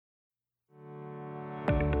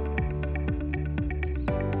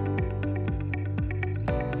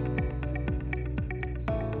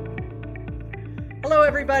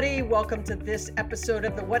everybody. Welcome to this episode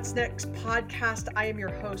of the What's Next podcast. I am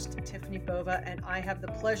your host, Tiffany Bova, and I have the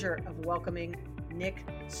pleasure of welcoming Nick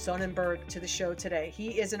Sonnenberg to the show today.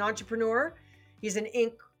 He is an entrepreneur. He's an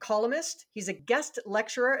Inc. columnist. He's a guest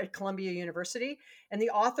lecturer at Columbia University and the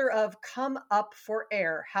author of Come Up for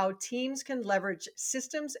Air: How Teams Can Leverage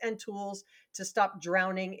Systems and Tools to Stop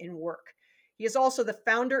Drowning in Work. He is also the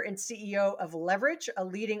founder and CEO of Leverage, a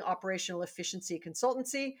leading operational efficiency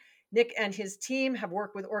consultancy. Nick and his team have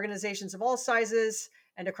worked with organizations of all sizes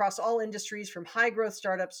and across all industries, from high growth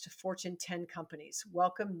startups to Fortune 10 companies.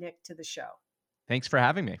 Welcome, Nick, to the show. Thanks for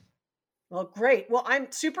having me. Well, great. Well, I'm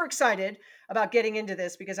super excited about getting into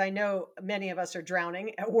this because I know many of us are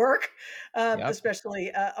drowning at work, especially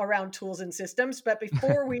around tools and systems. But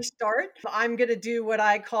before we start, I'm going to do what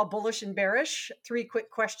I call bullish and bearish. 3 quick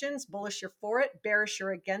questions. Bullish, you're for it. Bearish,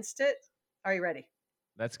 you're against it. Are you ready?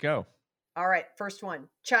 Let's go. All right. First one,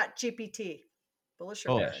 Chat GPT. Bullish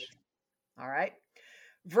or bearish? All right.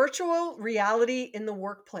 Virtual reality in the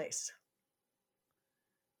workplace.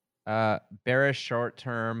 Bearish short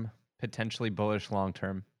term, potentially bullish long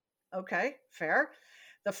term. Okay, fair.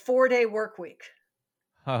 The 4-day work week.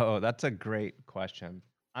 Oh, that's a great question.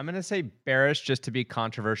 I'm going to say bearish just to be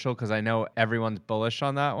controversial because I know everyone's bullish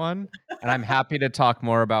on that one. And I'm happy to talk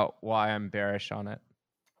more about why I'm bearish on it.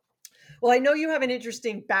 Well, I know you have an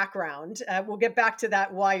interesting background. We'll get back to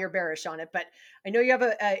that, why you're bearish on it. But I know you have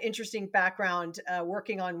an interesting background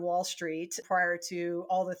working on Wall Street prior to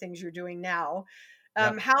all the things you're doing now.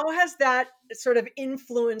 How has that sort of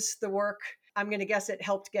influenced the work? I'm going to guess it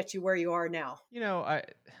helped get you where you are now. You know,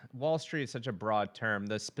 Wall Street is such a broad term.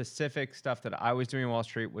 The specific stuff that I was doing in Wall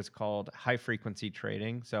Street was called high frequency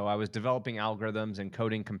trading. So I was developing algorithms and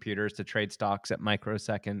coding computers to trade stocks at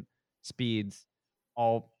microsecond speeds,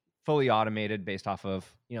 all fully automated based off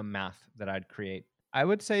of, math that I'd create. I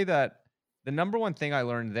would say that the number one thing I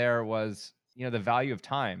learned there was, the value of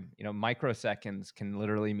time. Microseconds can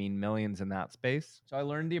literally mean millions in that space. So I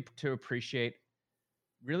learned to appreciate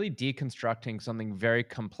really deconstructing something very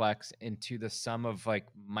complex into the sum of like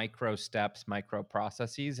micro steps, micro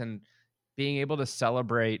processes, and being able to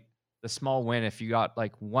celebrate the small win. If you got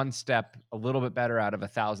like one step a little bit better out of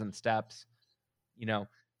 1,000 steps,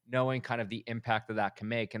 knowing kind of the impact that can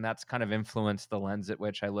make. And that's kind of influenced the lens at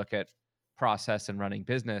which I look at process and running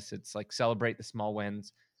business. It's like celebrate the small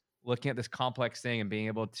wins, looking at this complex thing and being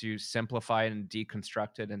able to simplify it and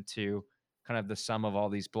deconstruct it into kind of the sum of all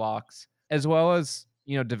these blocks, as well as,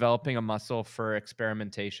 developing a muscle for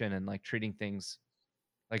experimentation and like treating things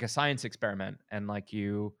like a science experiment. And like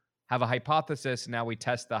you have a hypothesis, and now we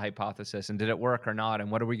test the hypothesis, and did it work or not?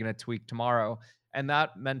 And what are we going to tweak tomorrow? And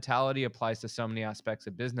that mentality applies to so many aspects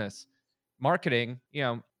of business. Marketing,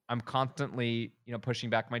 I'm constantly, pushing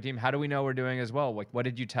back my team. How do we know we're doing as well? Like, what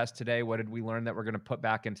did you test today? What did we learn that we're going to put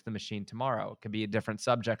back into the machine tomorrow? It could be a different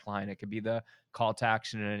subject line. It could be the call to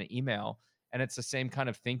action in an email. And it's the same kind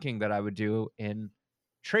of thinking that I would do in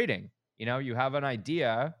trading. You have an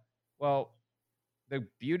idea. Well, the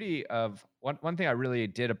beauty of one thing I really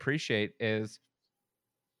did appreciate is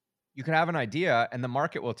you can have an idea and the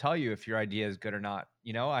market will tell you if your idea is good or not.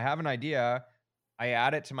 I have an idea, I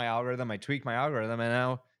add it to my algorithm, I tweak my algorithm, and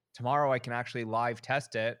now tomorrow I can actually live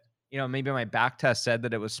test it. Maybe my back test said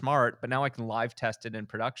that it was smart, but now I can live test it in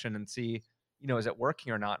production and see, is it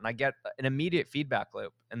working or not? And I get an immediate feedback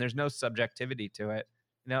loop, and there's no subjectivity to it.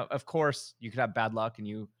 Of course, you could have bad luck and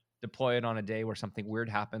you deploy it on a day where something weird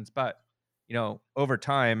happens, but over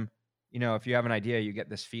time, if you have an idea, you get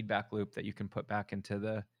this feedback loop that you can put back into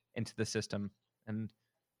the system. And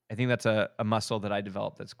I think that's a muscle that I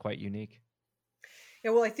developed that's quite unique. Yeah,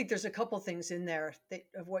 well, I think there's a couple things in there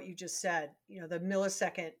of what you just said. The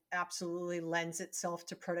millisecond absolutely lends itself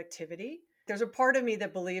to productivity. There's a part of me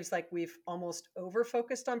that believes like we've almost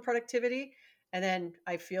over-focused on productivity. And then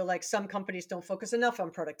I feel like some companies don't focus enough on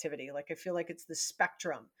productivity. Like I feel like it's the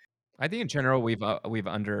spectrum. I think in general, we've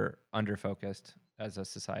under focused as a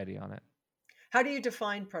society on it. How do you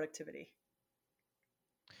define productivity?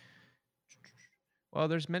 Well,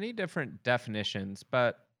 there's many different definitions,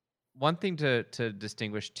 but one thing to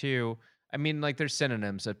distinguish too, like there's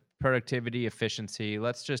synonyms of productivity, efficiency.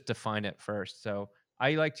 Let's just define it first. So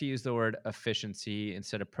I like to use the word efficiency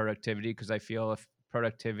instead of productivity because I feel if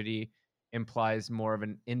productivity implies more of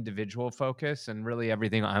an individual focus, and really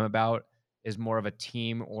everything I'm about is more of a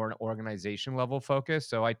team or an organization level focus.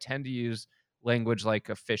 So I tend to use language like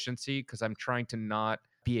efficiency because I'm trying to not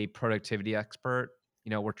be a productivity expert.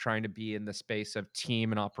 We're trying to be in the space of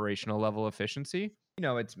team and operational level efficiency.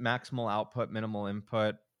 It's maximal output, minimal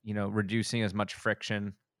input, reducing as much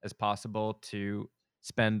friction as possible to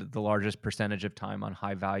spend the largest percentage of time on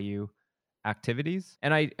high value activities.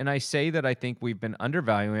 And I say that I think we've been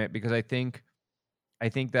undervaluing it because I think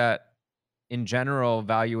that in general,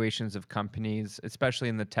 valuations of companies, especially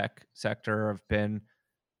in the tech sector, have been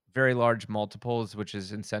very large multiples, which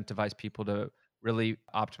has incentivized people to really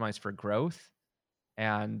optimize for growth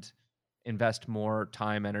and invest more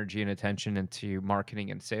time, energy, and attention into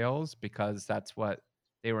marketing and sales because that's what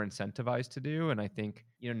they were incentivized to do. And I think,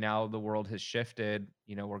 now the world has shifted.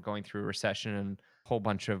 We're going through a recession and a whole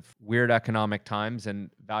bunch of weird economic times, and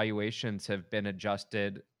valuations have been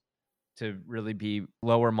adjusted to really be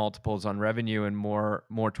lower multiples on revenue and more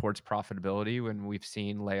towards profitability when we've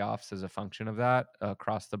seen layoffs as a function of that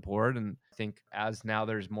across the board. And I think as now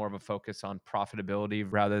there's more of a focus on profitability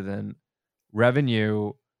rather than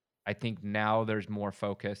revenue, I think now there's more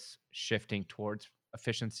focus shifting towards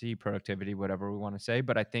efficiency, productivity, whatever we want to say.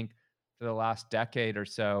 But I think for the last decade or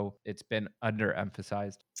so, it's been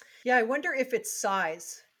underemphasized. Yeah, I wonder if it's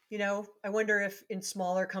size. I wonder if in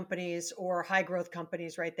smaller companies or high growth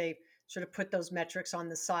companies, right, they sort of put those metrics on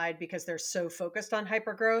the side because they're so focused on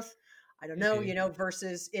hyper growth. I don't know, Maybe.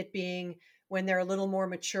 versus it being when they're a little more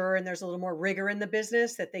mature and there's a little more rigor in the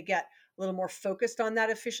business that they get a little more focused on that I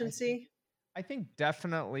think efficiency. I think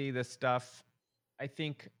definitely the stuff. I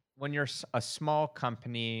think when you're a small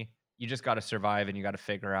company, you just got to survive and you got to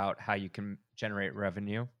figure out how you can generate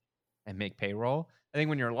revenue and make payroll. I think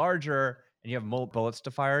when you're larger and you have more bullets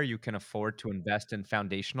to fire, you can afford to invest in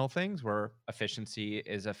foundational things where efficiency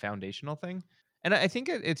is a foundational thing. And I think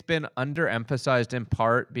it's been underemphasized in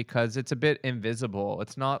part because it's a bit invisible.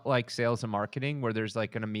 It's not like sales and marketing where there's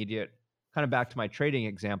like an immediate kind of back to my trading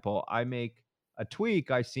example. I make a tweak,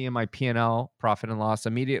 I see in my P&L profit and loss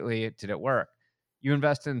immediately. Did it work? You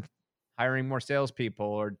invest in hiring more salespeople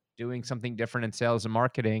or doing something different in sales and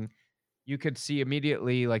marketing, you could see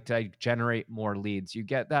immediately like to generate more leads. You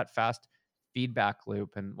get that fast feedback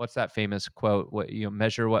loop. And what's that famous quote? What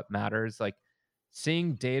measure what matters. Like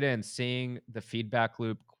seeing data and seeing the feedback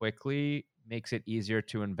loop quickly makes it easier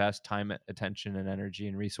to invest time, attention, and energy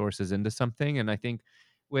and resources into something. And I think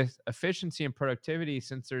with efficiency and productivity,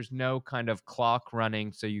 since there's no kind of clock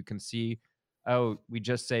running, so you can see, oh, we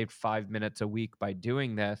just saved 5 minutes a week by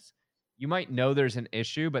doing this. You might know there's an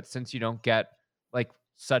issue, but since you don't get like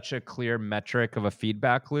such a clear metric of a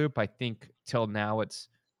feedback loop, I think till now it's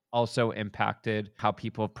also impacted how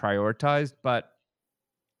people have prioritized. But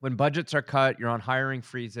when budgets are cut, you're on hiring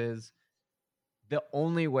freezes, the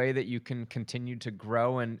only way that you can continue to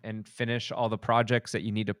grow and finish all the projects that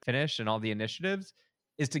you need to finish and all the initiatives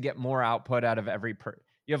is to get more output out of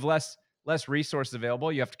you have less resources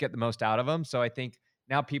available, you have to get the most out of them. So I think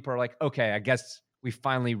now people are like, okay, I guess we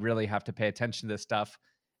finally really have to pay attention to this stuff.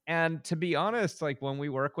 And to be honest, like when we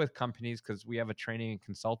work with companies, because we have a training and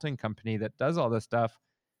consulting company that does all this stuff,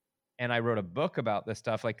 and I wrote a book about this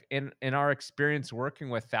stuff. Like in our experience working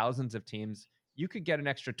with thousands of teams, you could get an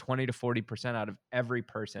extra 20 to 40% out of every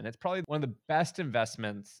person. It's probably one of the best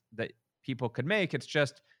investments that people could make. It's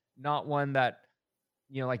just not one that,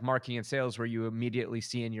 like marketing and sales where you immediately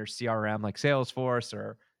see in your CRM like Salesforce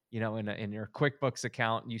or, in your QuickBooks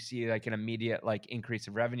account, you see like an immediate like increase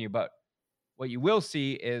of revenue. But what you will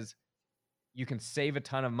see is you can save a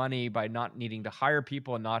ton of money by not needing to hire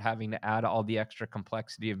people and not having to add all the extra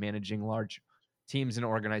complexity of managing large teams and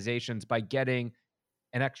organizations by getting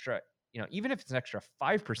an extra, even if it's an extra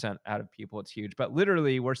 5% out of people, it's huge. But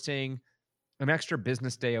literally, we're seeing an extra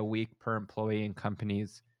business day a week per employee in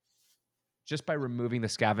companies just by removing the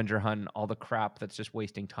scavenger hunt and all the crap that's just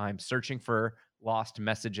wasting time searching for lost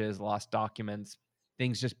messages, lost documents,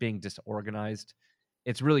 things just being disorganized.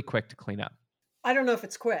 It's really quick to clean up. I don't know if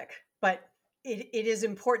it's quick, but it is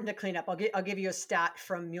important to clean up. I'll give you a stat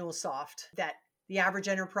from MuleSoft that the average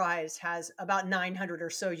enterprise has about 900 or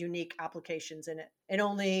so unique applications in it, and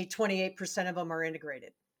only 28% of them are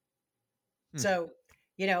integrated. Hmm. So,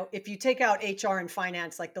 if you take out HR and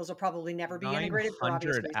finance, like those will probably never be integrated for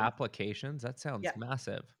obvious 900 reasons. applications? That sounds Yeah.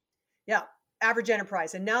 massive. Yeah. Average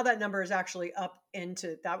enterprise. And now that number is actually up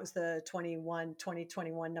into that was the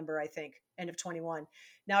 2021 number, I think, end of 21.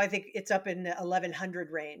 Now I think it's up in the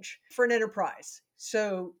 1100 range for an enterprise.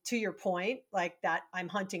 So to your point, like that I'm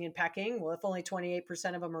hunting and pecking. Well, if only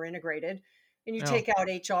 28% of them are integrated and you No. take out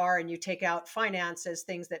HR and you take out finance as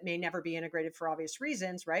things that may never be integrated for obvious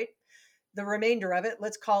reasons, right? The remainder of it,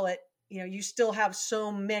 let's call it, you still have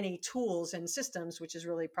so many tools and systems, which is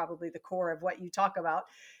really probably the core of what you talk about,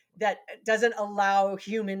 that doesn't allow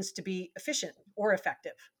humans to be efficient or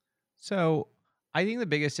effective. So, I think the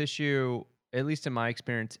biggest issue, at least in my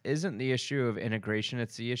experience, isn't the issue of integration,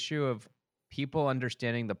 it's the issue of people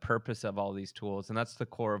understanding the purpose of all these tools, and that's the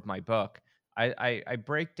core of my book. I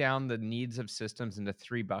break down the needs of systems into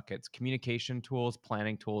three buckets: communication tools,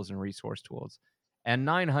 planning tools, and resource tools. And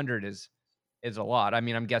 900 is a lot. I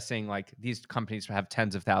mean, I'm guessing like these companies have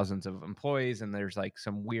tens of thousands of employees, and there's like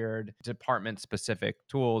some weird department specific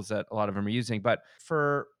tools that a lot of them are using. But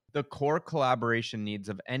for the core collaboration needs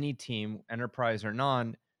of any team, enterprise or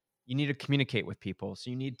non, you need to communicate with people. So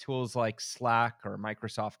you need tools like Slack or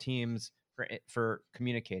Microsoft Teams for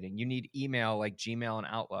communicating. You need email like Gmail and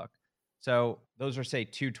Outlook. So those are, say,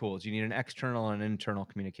 two tools. You need an external and an internal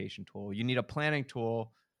communication tool. You need a planning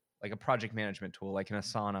tool, like a project management tool, like an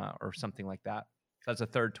Asana or something like that. So that's a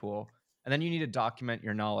third tool. And then you need to document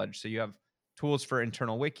your knowledge. So you have tools for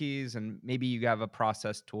internal wikis, and maybe you have a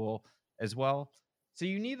process tool as well. So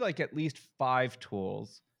you need like at least five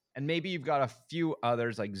tools. And maybe you've got a few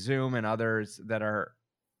others like Zoom and others that are,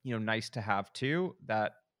 nice to have too,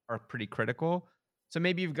 that are pretty critical. So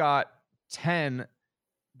maybe you've got 10,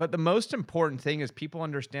 but the most important thing is people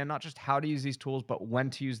understand not just how to use these tools, but when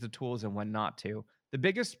to use the tools and when not to. The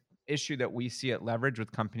biggest issue that we see at Leverage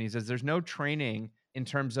with companies is there's no training in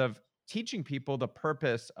terms of teaching people the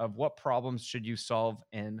purpose of what problems should you solve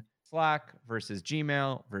in Slack versus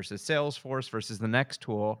Gmail versus Salesforce versus the next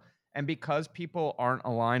tool. And because people aren't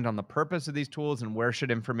aligned on the purpose of these tools and where should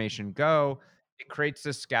information go, it creates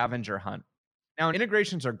this scavenger hunt. Now,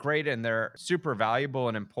 integrations are great and they're super valuable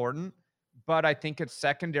and important, but I think it's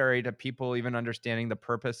secondary to people even understanding the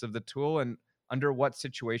purpose of the tool and under what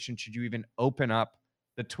situation should you even open up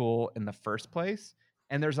the tool in the first place.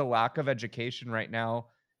 And there's a lack of education right now.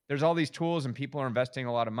 There's all these tools and people are investing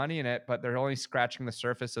a lot of money in it, but they're only scratching the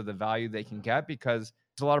surface of the value they can get because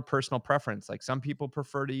there's a lot of personal preference. Like some people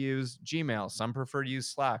prefer to use Gmail, some prefer to use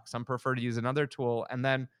Slack, some prefer to use another tool. And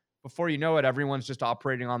then before you know it, everyone's just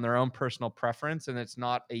operating on their own personal preference and it's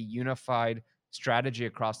not a unified strategy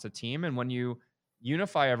across the team. And when you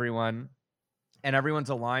unify everyone and everyone's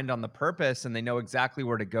aligned on the purpose and they know exactly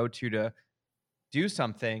where to go to do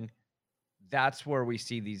something, that's where we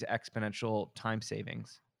see these exponential time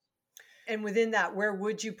savings. And within that, where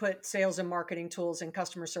would you put sales and marketing tools and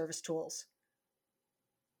customer service tools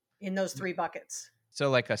in those three buckets?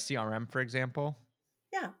 So, like a CRM, for example.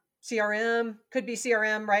 Yeah. CRM could be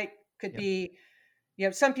CRM, right? Could Yeah.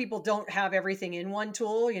 be, some people don't have everything in one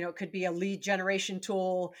tool. It could be a lead generation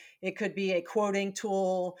tool. It could be a quoting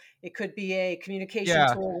tool. It could be a communication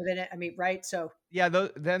Yeah. tool within it. I mean, right? So, Yeah.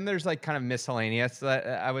 Then there's like kind of miscellaneous that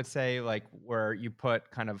I would say, like where you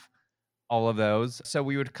put kind of all of those. So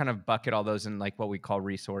we would kind of bucket all those in like what we call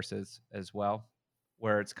resources as well,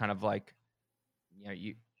 where it's kind of like,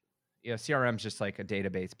 CRM is just like a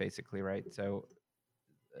database basically, right? So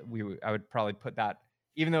I would probably put that,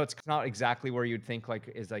 even though it's not exactly where you'd think like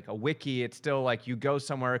is like a wiki, it's still like you go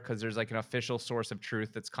somewhere because there's like an official source of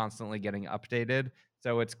truth that's constantly getting updated.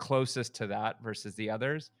 So it's closest to that versus the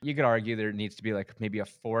others. You could argue there needs to be like maybe a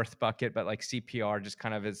fourth bucket, but like CPR just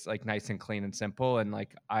kind of is like nice and clean and simple. And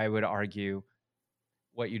like I would argue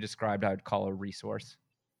what you described, I would call a resource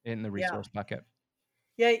in the yeah. resource bucket.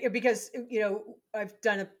 Yeah, because I've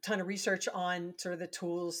done a ton of research on sort of the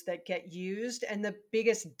tools that get used, and the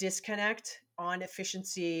biggest disconnect on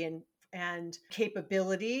efficiency and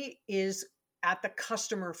capability is at the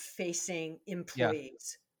customer facing Yeah.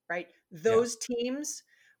 employees, right? Yeah. Those teams,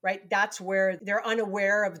 right? That's where they're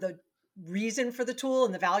unaware of the reason for the tool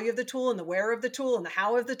and the value of the tool and the where of the tool and the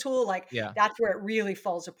how of the tool. Like Yeah. that's where it really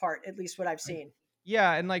falls apart, at least what I've seen.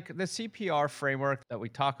 Yeah, and like the CPR framework that we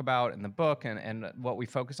talk about in the book and what we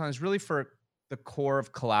focus on is really for the core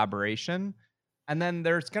of collaboration. And then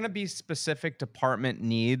there's going to be specific department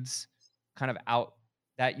needs kind of out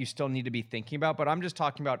that you still need to be thinking about, but I'm just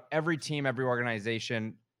talking about every team, every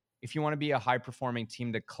organization. If you want to be a high performing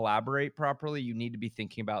team to collaborate properly, you need to be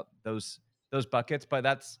thinking about those buckets, but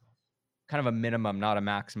that's kind of a minimum, not a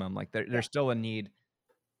maximum. Like Yeah. there's still a need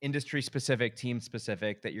industry specific, team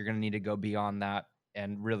specific, that you're going to need to go beyond that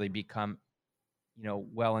and really become,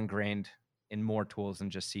 well ingrained in more tools than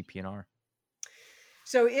just CP&R.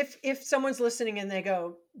 So if someone's listening and they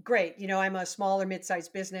go, "Great, I'm a small or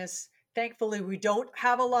mid-sized business. Thankfully, we don't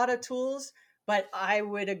have a lot of tools." But I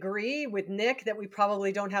would agree with Nick that we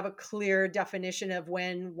probably don't have a clear definition of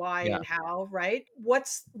when, why, Yeah. and how, right?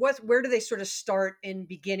 Where do they sort of start in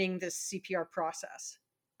beginning this CPR process?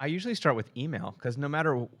 I usually start with email because no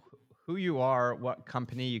matter who you are, what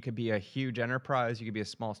company, you could be a huge enterprise, you could be a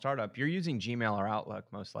small startup, you're using Gmail or Outlook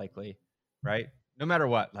most likely, right? No matter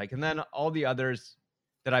what. Like, and then all the others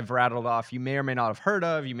that I've rattled off, you may or may not have heard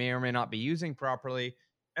of, you may or may not be using properly.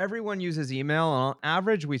 Everyone uses email. And on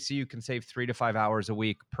average, we see you can save 3 to 5 hours a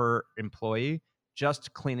week per employee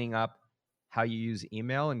just cleaning up how you use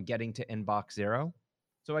email and getting to inbox zero.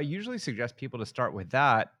 So I usually suggest people to start with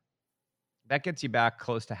that. That gets you back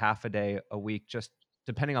close to half a day a week, just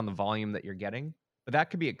depending on the volume that you're getting. But that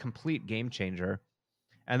could be a complete game changer.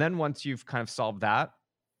 And then once you've kind of solved that,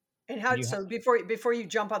 And and how, you so before you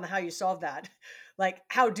jump on the how you solve that, like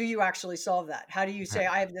how do you actually solve that? How do you say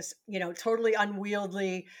I have this, totally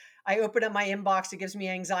unwieldy, I open up my inbox, it gives me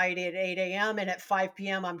anxiety at 8 a.m. and at 5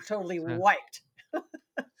 p.m. I'm totally have, wiped.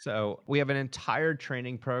 so we have an entire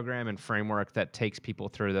training program and framework that takes people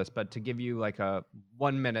through this. But to give you like a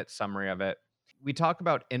 1 minute summary of it, we talk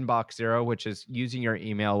about inbox zero, which is using your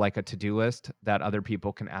email like a to-do list that other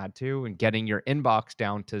people can add to and getting your inbox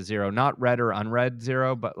down to zero, not read or unread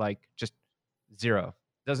zero, but like just zero.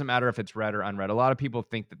 Doesn't matter if it's read or unread. A lot of people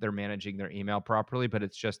think that they're managing their email properly, but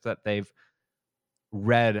it's just that they've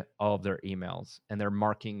read all of their emails and they're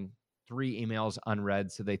marking 3 emails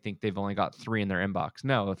unread. So they think they've only got 3 in their inbox.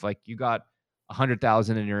 No, if like you got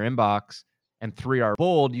 100,000 in your inbox and 3 are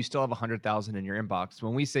bold, you still have 100,000 in your inbox.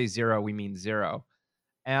 When we say zero, we mean zero.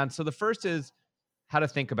 And so the first is how to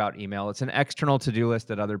think about email. It's an external to-do list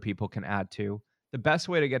that other people can add to. The best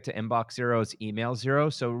way to get to inbox zero is email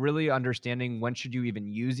zero. So really understanding when should you even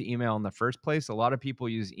use email in the first place. A lot of people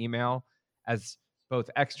use email as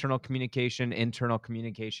both external communication, internal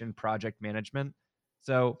communication, project management.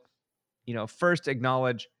 So, first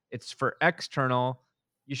acknowledge it's for external.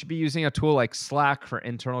 You should be using a tool like Slack for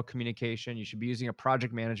internal communication. You should be using a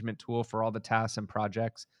project management tool for all the tasks and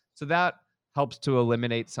projects. So that helps to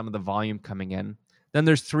eliminate some of the volume coming in. Then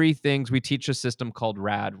there's 3 things. We teach a system called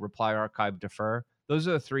RAD, reply, archive, defer. Those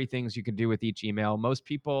are the 3 things you can do with each email. Most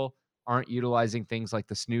people aren't utilizing things like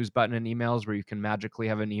the snooze button in emails where you can magically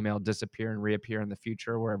have an email disappear and reappear in the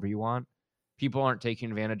future wherever you want. People aren't taking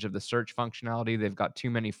advantage of the search functionality. They've got too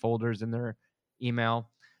many folders in their email.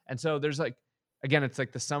 And so there's like, again, it's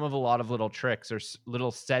like the sum of a lot of little tricks or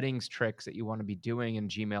little settings tricks that you want to be doing in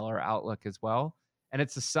Gmail or Outlook as well. And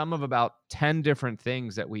it's the sum of about 10 different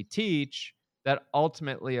things that we teach that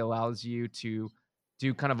ultimately allows you to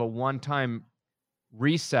do kind of a one-time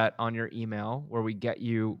reset on your email where we get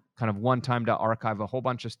you kind of one time to archive a whole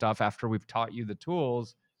bunch of stuff after we've taught you the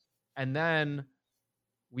tools. And then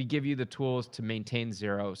we give you the tools to maintain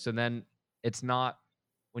zero. So then it's not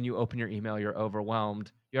when you open your email, you're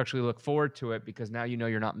overwhelmed. You actually look forward to it because now you know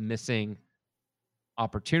you're not missing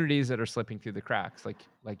opportunities that are slipping through the cracks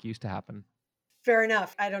like used to happen. Fair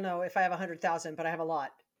enough. I don't know if I have 100,000, but I have a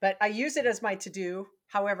lot. But I use it as my to do.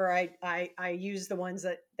 However, I use the ones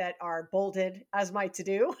that are bolded as my to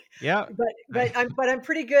do. Yeah. But I'm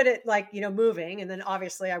pretty good at, like, moving. And then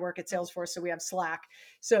obviously I work at Salesforce, so we have Slack.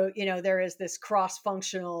 So there is this cross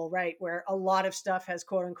functional, right, where a lot of stuff has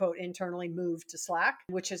quote unquote internally moved to Slack,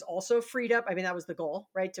 which has also freed up. I mean, that was the goal,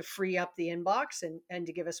 right, to free up the inbox and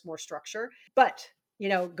to give us more structure. But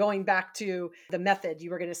going back to the method you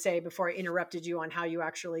were going to say before I interrupted you on how you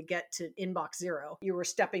actually get to inbox zero, you were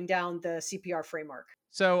stepping down the CPR framework.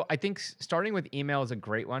 So I think starting with email is a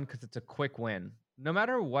great one because it's a quick win. No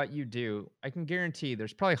matter what you do, I can guarantee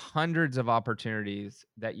there's probably hundreds of opportunities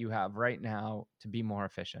that you have right now to be more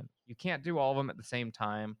efficient. You can't do all of them at the same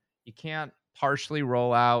time. You can't partially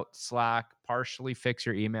roll out Slack, partially fix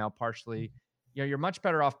your email, partially, you're much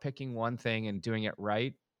better off picking one thing and doing it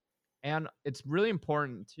right. And it's really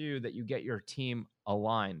important too that you get your team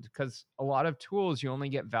aligned because a lot of tools you only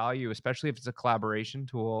get value, especially if it's a collaboration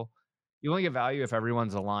tool. You only get value if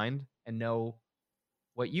everyone's aligned and know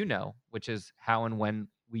what you know, which is how and when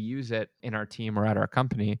we use it in our team or at our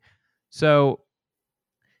company. So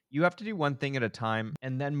you have to do one thing at a time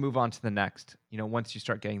and then move on to the next, once you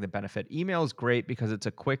start getting the benefit. Email is great because it's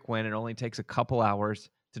a quick win. It only takes a couple hours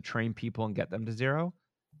to train people and get them to zero.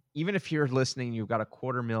 Even if you're listening, you've got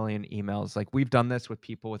 250,000 emails. Like we've done this with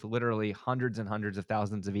people with literally hundreds and hundreds of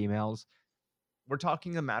thousands of emails. We're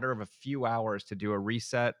talking a matter of a few hours to do a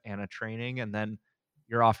reset and a training, and then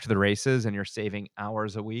you're off to the races and you're saving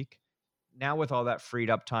hours a week. Now with all that freed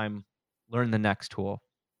up time, learn the next tool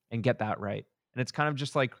and get that right. And it's kind of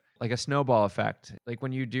just like a snowball effect. Like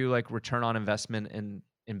when you do like return on investment in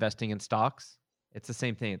investing in stocks, it's the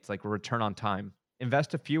same thing. It's like a return on time.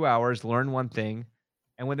 Invest a few hours, learn one thing,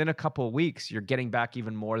 and within a couple of weeks, you're getting back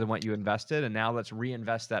even more than what you invested. And now let's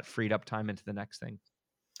reinvest that freed up time into the next thing.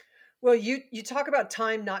 Well, you talk about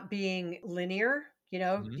time not being linear.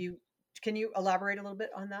 Mhm. Can you elaborate a little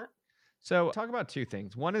bit on that? So, talk about 2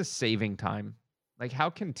 things. One is saving time. Like,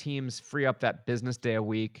 how can teams free up that business day a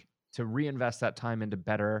week to reinvest that time into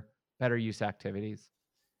better use activities?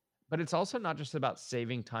 But it's also not just about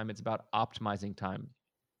saving time, it's about optimizing time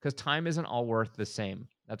because time isn't all worth the same.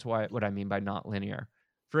 That's what I mean by not linear.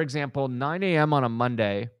 For example, 9 a.m. on a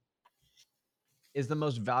Monday is the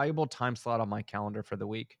most valuable time slot on my calendar for the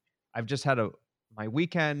week. I've just had my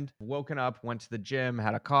weekend, woken up, went to the gym,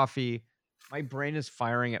 had a coffee. My brain is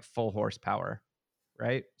firing at full horsepower,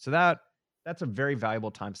 right? So that's a very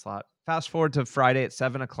valuable time slot. Fast forward to Friday at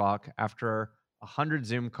 7 o'clock after 100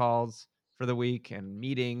 Zoom calls for the week and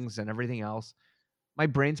meetings and everything else. My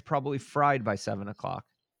brain's probably fried by 7 o'clock.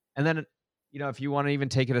 And then, if you want to even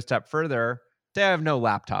take it a step further, say I have no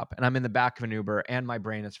laptop and I'm in the back of an Uber and my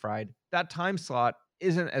brain is fried. That time slot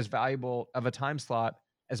isn't as valuable of a time slot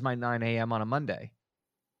as my 9 a.m. on a Monday,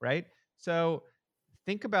 right? So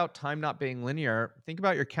think about time not being linear. Think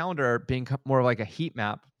about your calendar being more like a heat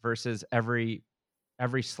map versus every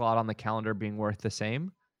slot on the calendar being worth the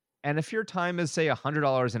same. And if your time is say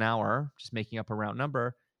 $100 an hour, just making up a round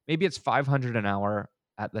number, maybe it's 500 an hour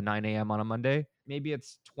at the 9 a.m. on a Monday. Maybe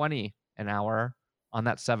it's 20 an hour on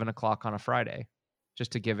that 7 o'clock on a Friday,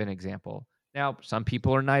 just to give an example. Now, some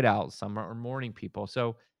people are night owls, some are morning people.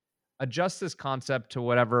 So adjust this concept to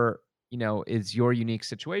whatever, is your unique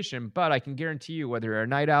situation. But I can guarantee you, whether you're a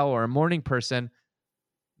night owl or a morning person,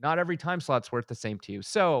 not every time slot's worth the same to you.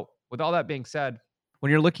 So, with all that being said,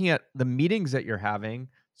 when you're looking at the meetings that you're having,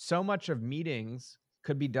 so much of meetings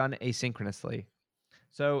could be done asynchronously.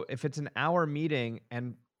 So, if it's an hour meeting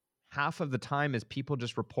and half of the time is people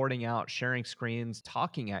just reporting out, sharing screens,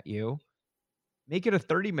 talking at you, make it a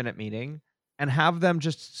 30-minute meeting and have them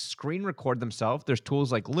just screen record themselves. There's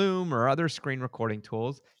tools like Loom or other screen recording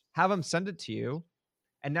tools. Have them send it to you.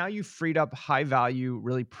 And now you've freed up high value,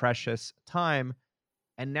 really precious time,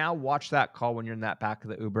 and now watch that call when you're in that back of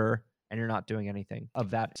the Uber and you're not doing anything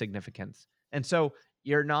of that significance. And so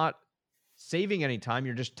you're not saving any time.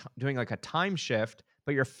 You're just doing like a time shift,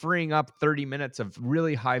 but you're freeing up 30 minutes of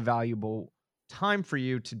really high valuable time for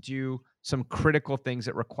you to do some critical things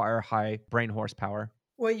that require high brain horsepower.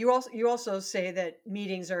 Well, you also say that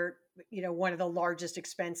meetings are, one of the largest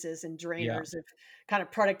expenses and Yeah. drainers of kind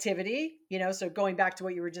of productivity, so going back to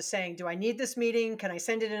what you were just saying, do I need this meeting? Can I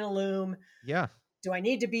send it in a Loom? Yeah. Do I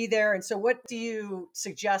need to be there? And so what do you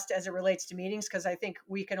suggest as it relates to meetings? Because I think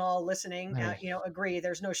we can all listening, Hey. agree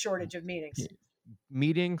there's no shortage of meetings.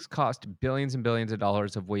 Meetings cost billions and billions of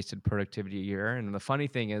dollars of wasted productivity a year. And the funny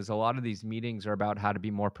thing is, a lot of these meetings are about how to be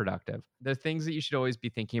more productive. The things that you should always be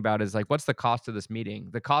thinking about is like, what's the cost of this meeting?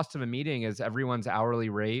 The cost of a meeting is everyone's hourly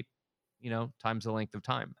rate, times the length of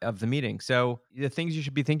time of the meeting. So the things you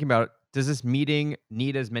should be thinking about, does this meeting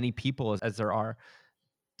need as many people as there are?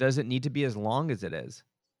 Does it need to be as long as it is?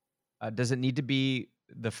 Does it need to be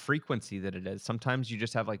the frequency that it is? Sometimes you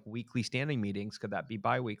just have like weekly standing meetings. Could that be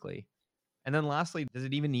biweekly? And then lastly, does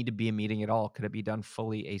it even need to be a meeting at all? Could it be done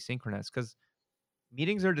fully asynchronous? Because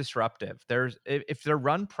meetings are disruptive. If they're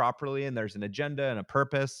run properly and there's an agenda and a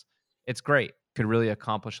purpose, it's great. Could really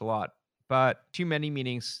accomplish a lot. But too many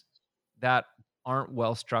meetings that aren't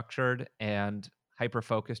well structured and hyper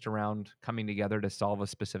focused around coming together to solve a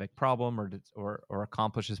specific problem or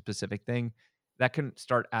accomplish a specific thing, that can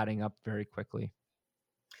start adding up very quickly.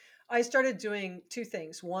 I started doing two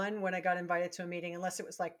things. One, when I got invited to a meeting, unless it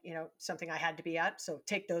was like, something I had to be at, so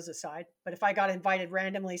take those aside. But if I got invited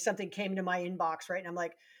randomly, something came into my inbox, right? And I'm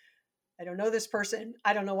like, I don't know this person.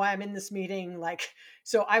 I don't know why I'm in this meeting. Like,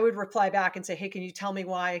 so I would reply back and say, hey, can you tell me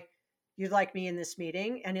why you'd like me in this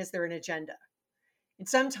meeting? And is there an agenda? And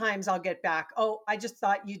sometimes I'll get back, oh, I just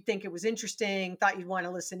thought you'd think it was interesting, thought you'd want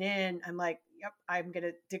to listen in. I'm like, yep, I'm going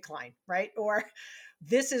to decline, right? Or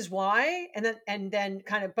this is why. And then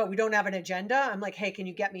kind of, but we don't have an agenda. I'm like, hey, can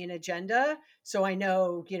you get me an agenda? So I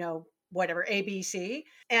know, whatever, ABC.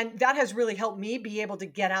 And that has really helped me be able to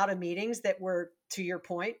get out of meetings that were, to your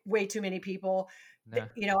point, way too many people. Nah,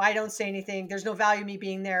 I don't say anything. There's no value in me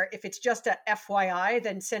being there. If it's just a FYI,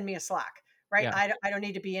 then send me a Slack, right? yeah, I don't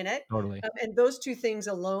need to be in it. totally. And those two things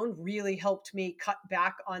alone really helped me cut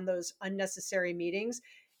back on those unnecessary meetings.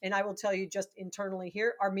 And I will tell you just internally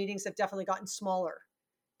here, our meetings have definitely gotten smaller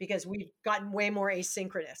because we've gotten way more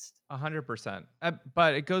asynchronous. 100%.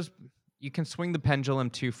 But you can swing the pendulum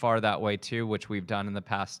too far that way too, which we've done in the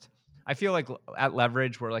past. I feel like at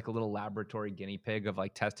Leverage, we're like a little laboratory guinea pig of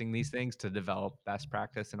like testing these things to develop best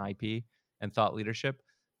practice and IP and thought leadership.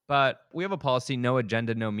 But we have a policy: no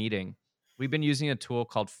agenda, no meeting. We've been using a tool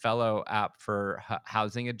called Fellow app for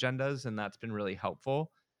housing agendas, and that's been really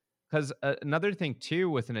helpful. Because another thing too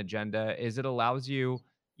with an agenda is it allows you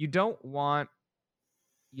don't want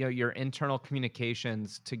your internal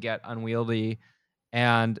communications to get unwieldy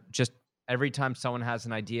and just every time someone has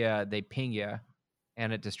an idea they ping you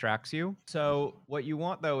and it distracts you. So what you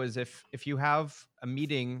want though is if you have a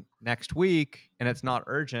meeting next week and it's not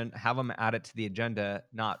urgent, have them add it to the agenda,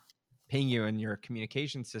 not ping you in your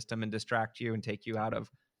communication system and distract you and take you out of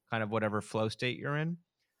kind of whatever flow state you're in.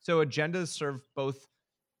 So agendas serve both.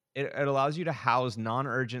 It allows you to house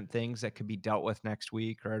non-urgent things that could be dealt with next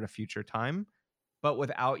week or at a future time, but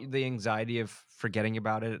without the anxiety of forgetting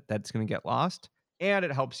about it, that's going to get lost. And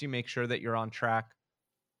it helps you make sure that you're on track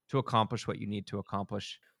to accomplish what you need to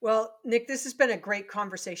accomplish. Well, Nick, this has been a great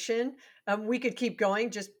conversation. We could keep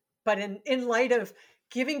going, but in light of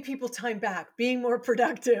giving people time back, being more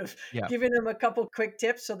productive, Yeah. giving them a couple quick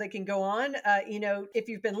tips so they can go on. If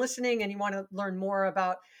you've been listening and you want to learn more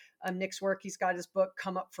about Nick's work, he's got his book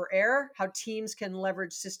 "Come Up for Air: How Teams Can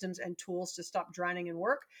Leverage Systems and Tools to Stop Drowning in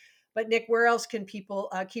Work." But Nick, where else can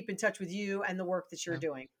people keep in touch with you and the work that you're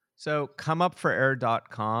doing? So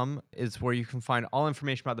comeupforair.com is where you can find all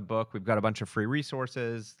information about the book. We've got a bunch of free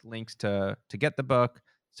resources, links to get the book,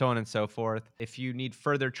 so on and so forth. If you need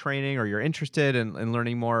further training or you're interested in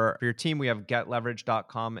learning more for your team, we have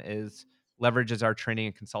getleverage.com. Leverage is our training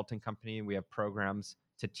and consulting company. We have programs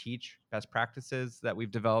to teach best practices that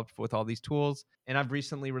we've developed with all these tools. And I've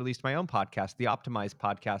recently released my own podcast,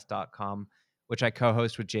 theoptimizepodcast.com, which I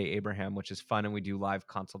co-host with Jay Abraham, which is fun, and we do live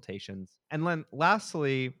consultations. And then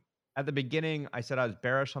lastly, at the beginning, I said I was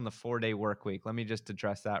bearish on the 4-day work week. Let me just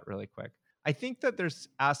address that really quick. I think that there's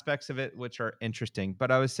aspects of it which are interesting, but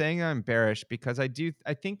I was saying I'm bearish because I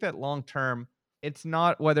think that long term, it's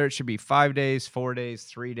not whether it should be 5 days, 4 days,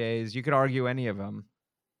 3 days. You could argue any of them.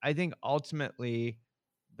 I think ultimately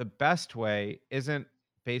the best way isn't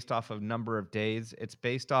based off of number of days. It's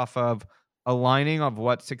based off of aligning of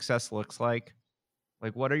what success looks like.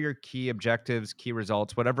 Like, what are your key objectives, key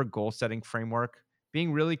results, whatever goal setting framework,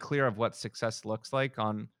 being really clear of what success looks like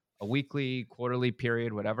on a weekly, quarterly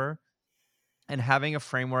period, whatever, and having a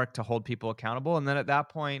framework to hold people accountable. And then at that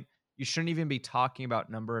point, you shouldn't even be talking about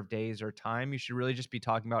number of days or time. You should really just be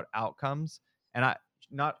talking about outcomes and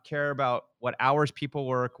not care about what hours people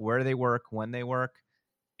work, where they work, when they work.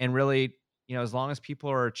 And really, as long as people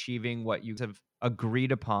are achieving what you have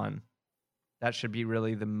agreed upon, that should be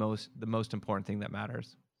really the most important thing that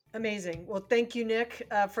matters. Amazing. Well, thank you, Nick,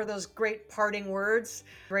 for those great parting words,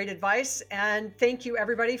 great advice. And thank you,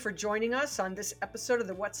 everybody, for joining us on this episode of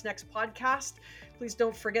the What's Next podcast. Please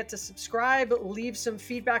don't forget to subscribe, leave some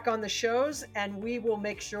feedback on the shows, and we will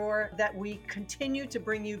make sure that we continue to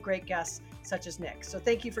bring you great guests such as Nick. So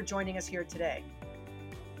thank you for joining us here today.